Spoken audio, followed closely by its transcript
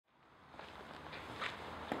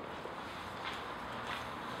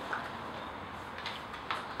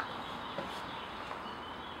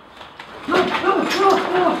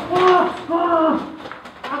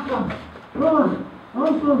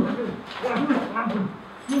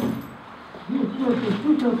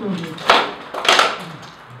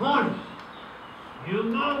Boris, you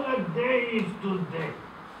know what day is today?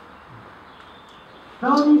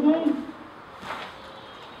 Sunny day?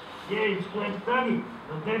 Yeah, it's quite sunny,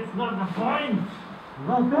 but that's not the point.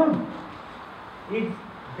 What then? It's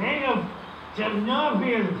day of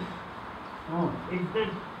Chernobyl. Oh, It's the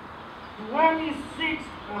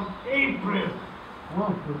 26th of April.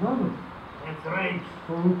 oh, Chernobyl. That's right.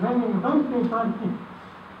 So we're having a birthday party.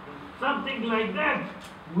 Something like that.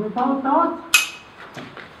 Without that?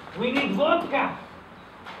 We need vodka.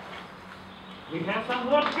 We have some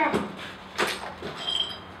vodka.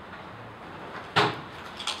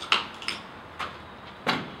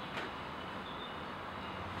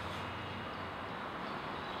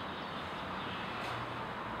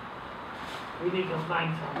 We need to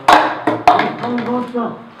find some vodka. Some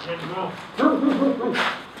vodka. Let's go. Go.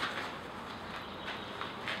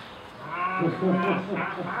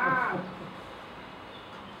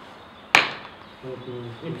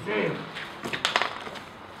 It's safe.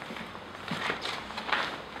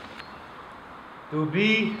 To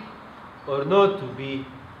be or not to be,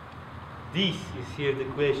 this is here the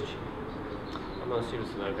question. I'm not serious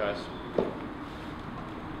now, guys.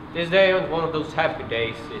 This day is one of those happy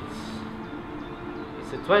days.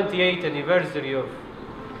 It's the 28th anniversary of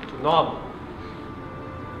Chernobyl.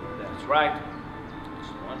 That's right. It's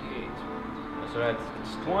 28. That's right.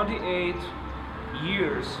 It's 28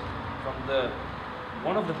 years from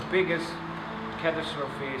one of the biggest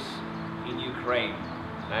catastrophes in Ukraine.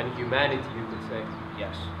 And humanity, you could say.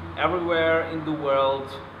 Yes. Everywhere in the world,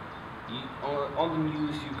 on the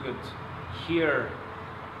news, you could hear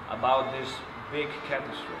about this big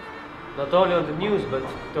catastrophe. Not only on the news, but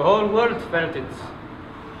the whole world felt its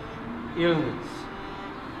illness.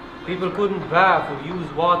 People couldn't bath or use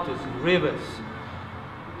waters in rivers.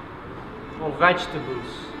 All vegetables,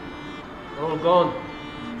 all gone.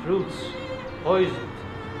 Fruits, poisoned.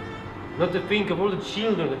 Not to think of all the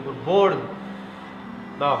children that were born.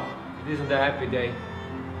 No, it isn't a happy day.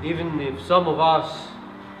 Even if some of us,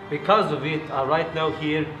 because of it, are right now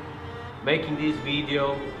here, making this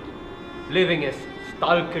video, living as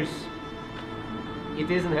stalkers,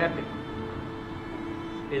 it isn't happy.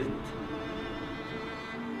 Isn't.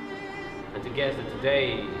 And to guess that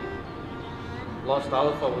today, Lost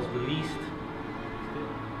Alpha was released.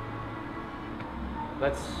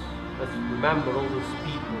 Let's remember all those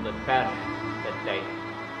people that perished that day,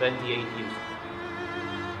 28 years ago.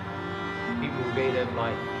 People who gave their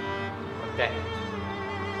life, or death,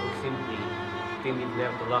 or simply didn't even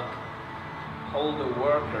have the luck. All the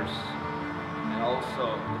workers and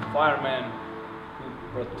also the firemen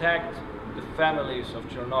who protect the families of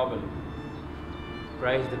Chernobyl.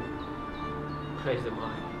 Praise them. Praise them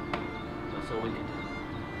high. That's all we can do.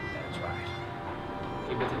 That's right.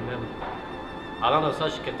 Keep it in memory. A lot of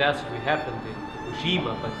such catastrophe happened in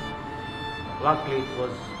Fukushima, but luckily it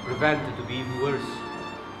was prevented to be even worse.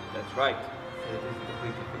 That's right. So it isn't a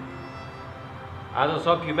pretty thing. I just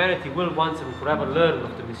hope humanity will once and forever learn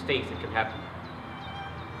of the mistakes that can happen.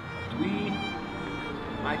 But we,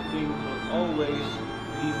 I think, will always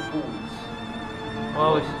be fools.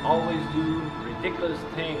 Always do ridiculous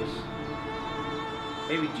things.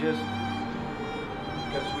 Maybe just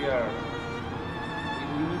because we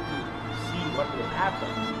need to see what will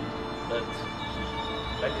happen, but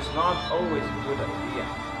that is not always a good idea.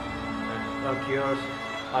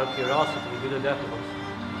 Our curiosity will be the death of us.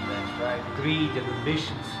 That's right. Greed and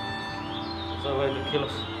ambitions. It's all going to kill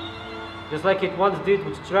us. Just like it once did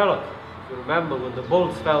with Chernobyl. If you remember, when the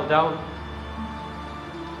bolts fell down, it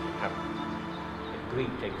happened. And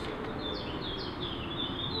greed takes you.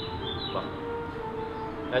 Well,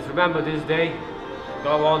 let's remember this day.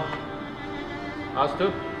 Go on. Us too.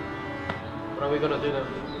 What are we gonna do now?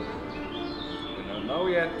 We don't know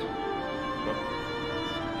yet. Well,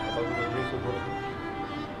 how about we go drink some water?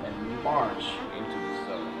 And march into the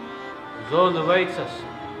zone. The zone awaits us.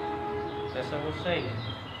 As I was saying,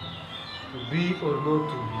 to be or not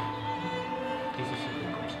to be, this is a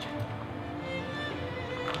good question.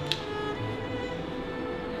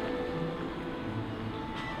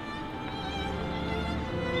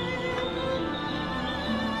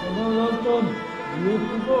 Come on, Anton. You need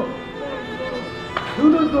to go.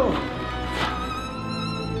 Do the go.